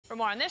For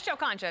more on this, Joe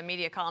Concha,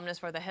 media columnist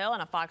for The Hill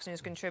and a Fox News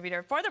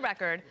contributor. For the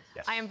record,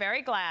 yes. I am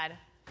very glad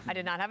I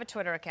did not have a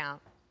Twitter account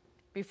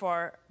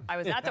before I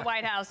was at the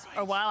White House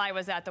or while I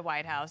was at the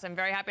White House. I'm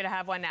very happy to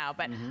have one now,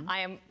 but I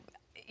am,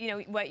 you know,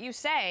 what you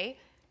say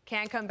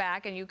can come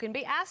back and you can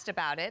be asked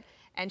about it.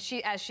 And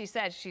she, as she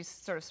said, she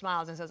sort of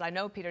smiles and says, I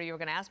know, Peter, you were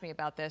going to ask me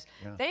about this.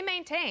 Yeah. They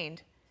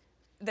maintained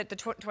that the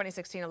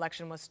 2016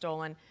 election was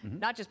stolen,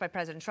 not just by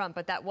President Trump,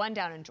 but that one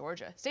down in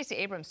Georgia. Stacey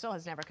Abrams still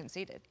has never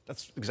conceded.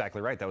 That's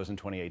exactly right. That was in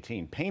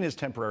 2018. Pain is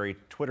temporary.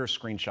 Twitter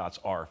screenshots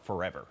are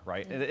forever,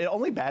 right?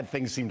 Only bad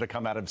things seem to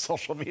come out of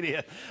social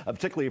media,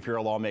 particularly if you're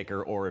a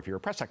lawmaker or if you're a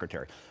press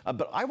secretary.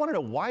 But I want to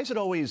know, why is it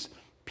always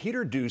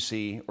Peter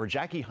Doocy or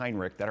Jackie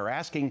Heinrich that are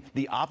asking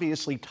the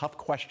obviously tough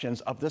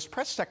questions of this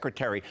press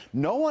secretary?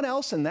 No one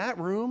else in that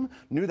room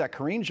knew that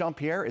Karine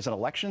Jean-Pierre is an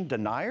election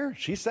denier.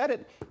 She said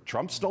it.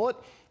 Trump stole it.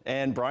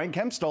 And Brian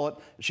Kemp stole it.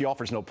 She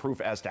offers no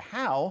proof as to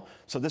how.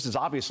 So this is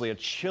obviously a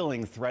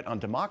chilling threat on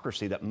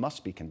democracy that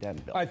must be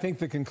condemned, Bill. I think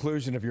the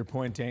conclusion of your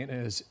point, Dana,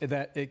 is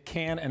that it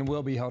can and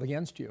will be held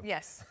against you.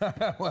 Yes.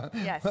 Well,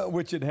 yes.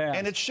 Which it has.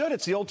 And it should.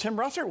 It's the old Tim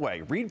Russert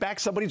way. Read back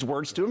somebody's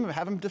words to him and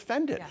have him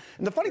defend it. Yeah.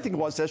 And the funny thing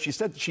was that she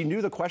said she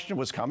knew the question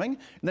was coming,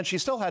 and then she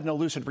still had no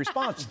lucid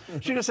response.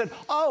 She just said,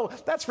 oh,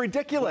 that's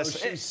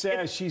ridiculous.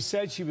 No, she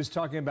said she was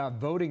talking about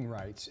voting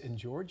rights in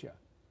Georgia.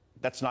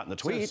 That's not in the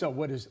tweet. So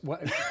what is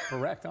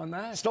correct on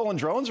that? Stolen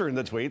drones are in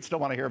the tweet. Still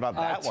want to hear about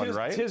that one,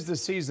 right? Tis the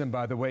season,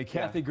 by the way.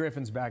 Kathy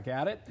Griffin's back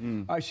at it.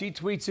 She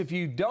tweets, if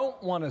you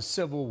don't want a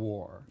civil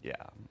war,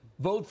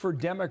 vote for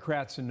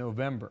Democrats in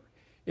November.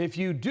 If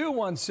you do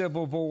want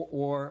civil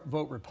war,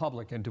 vote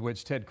Republican, to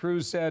which Ted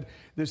Cruz said,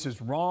 this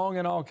is wrong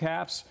in all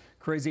caps.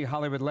 Crazy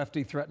Hollywood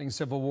lefty threatening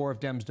civil war if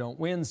Dems don't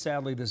win.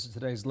 Sadly, this is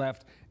today's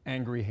left,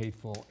 angry,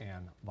 hateful,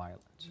 and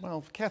violent.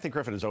 Well, Kathy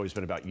Griffin has always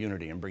been about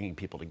unity and bringing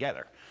people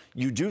together.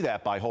 You do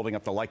that by holding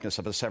up the likeness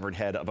of a severed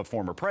head of a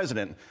former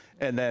president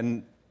and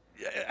then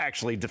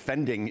actually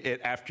defending it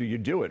after you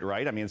do it,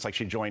 right? I mean, it's like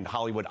she joined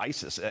Hollywood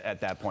ISIS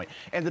at that point.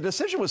 And the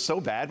decision was so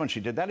bad when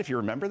she did that, if you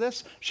remember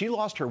this, she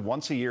lost her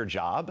once-a-year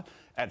job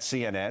at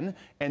CNN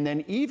and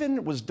then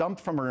even was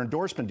dumped from her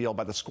endorsement deal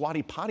by the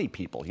Squatty Potty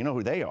people. You know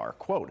who they are.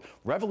 Quote,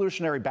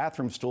 revolutionary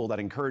bathroom stool that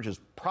encourages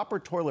proper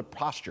toilet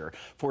posture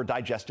for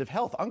digestive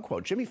health,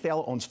 unquote. Jimmy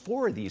Fallon owns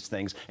 4 of these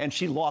things, and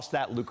she lost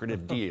that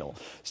lucrative deal.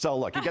 So,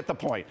 look, you get the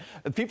point.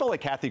 People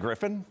like Kathy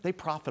Griffin, they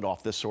profit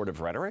off this sort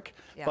of rhetoric.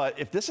 Yeah. But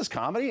if this is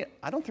comedy,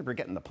 I don't think we're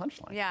getting the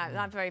punchline. Yeah,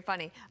 not very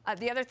funny.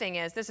 The other thing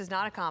is, this is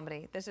not a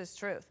comedy. This is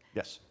truth.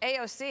 Yes.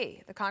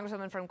 AOC, the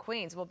congresswoman from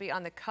Queens, will be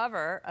on the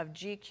cover of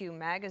GQ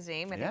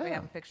magazine. I think we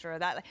have a picture of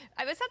that.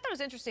 I thought that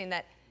was interesting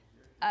that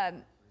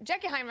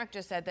Jackie Heinrich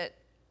just said that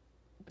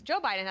Joe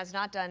Biden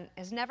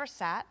has never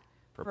sat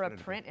for a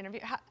print interview.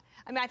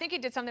 I mean, I think he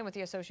did something with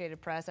the Associated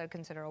Press. I'd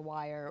consider a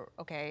wire.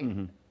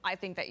 Okay, I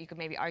think that you could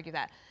maybe argue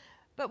that.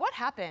 But what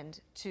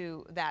happened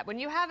to that? When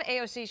you have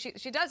AOC,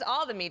 she does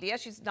all the media.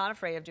 She's not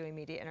afraid of doing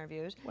media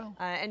interviews. Well,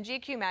 and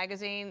GQ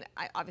magazine,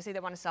 obviously they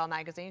want to sell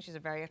magazines. She's a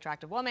very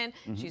attractive woman.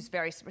 She's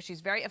very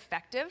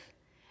effective,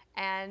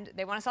 and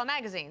they want to sell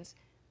magazines.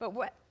 But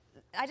what?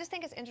 I just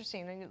think it's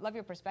interesting, and I love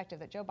your perspective,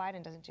 that Joe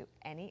Biden doesn't do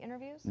any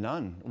interviews?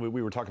 None.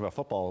 We were talking about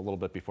football a little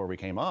bit before we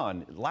came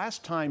on.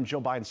 Last time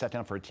Joe Biden sat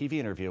down for a TV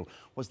interview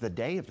was the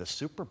day of the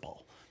Super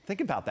Bowl. Think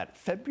about that,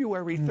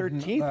 February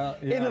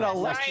 13th in an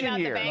election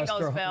year.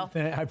 Sorry about the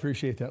Bengals, Bill. I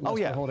appreciate that.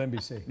 Let's hold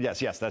NBC.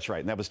 Yes, that's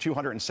right. And that was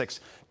 206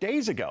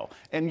 days ago.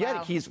 And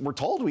yet we're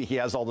told he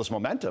has all this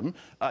momentum.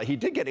 He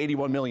did get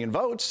 81 million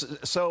votes.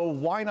 So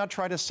why not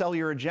try to sell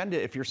your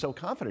agenda if you're so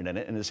confident in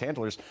it? And his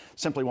handlers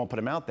simply won't put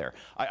him out there.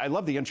 I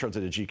love the intro to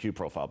the GQ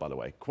profile, by the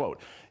way.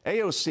 Quote,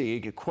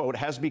 AOC, quote,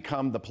 has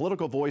become the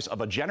political voice of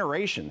a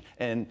generation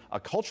and a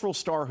cultural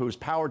star whose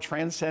power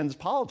transcends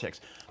politics.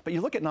 But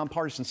you look at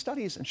nonpartisan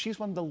studies, and she's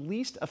one of the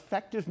least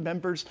effective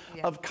members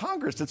of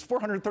Congress. It's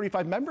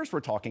 435 members we're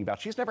talking about.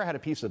 She's never had a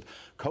piece of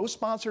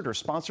co-sponsored or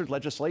sponsored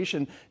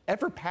legislation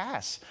ever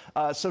pass.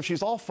 So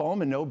she's all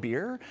foam and no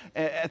beer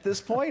at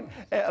this point.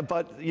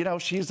 But, you know,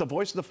 she's the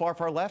voice of the far,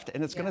 far left,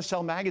 and it's going to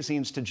sell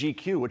magazines to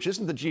GQ, which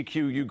isn't the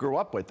GQ you grew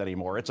up with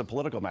anymore. It's a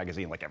political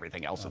magazine like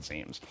everything else, it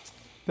seems.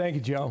 Thank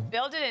you, Joe.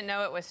 Bill didn't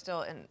know it was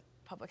still in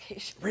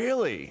publication.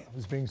 Really? I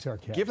was being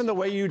sarcastic. Given the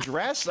way you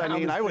dress, I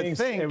mean, I would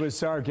think. It was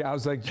sarcastic. I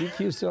was like,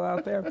 GQ still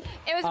out there?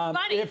 It was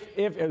funny. If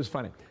it was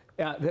funny.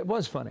 It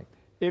was funny.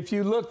 If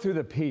you look through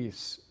the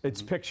piece,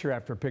 it's picture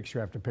after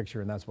picture after picture,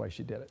 and that's why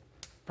she did it.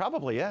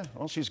 Probably, yeah.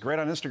 Well, she's great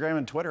on Instagram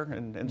and Twitter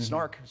and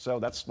snark, so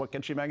that's what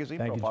gets you magazine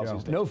profiles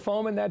these days. No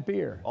foam in that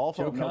beer. All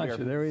foam, Joe no Concha,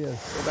 beer. there he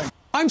is.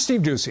 I'm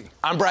Steve Doocy.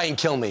 I'm Brian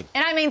Kilmeade.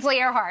 And I'm Ainsley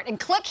Earhart. And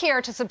click here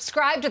to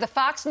subscribe to the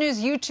Fox News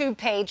YouTube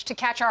page to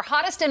catch our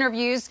hottest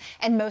interviews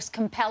and most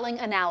compelling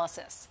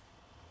analysis.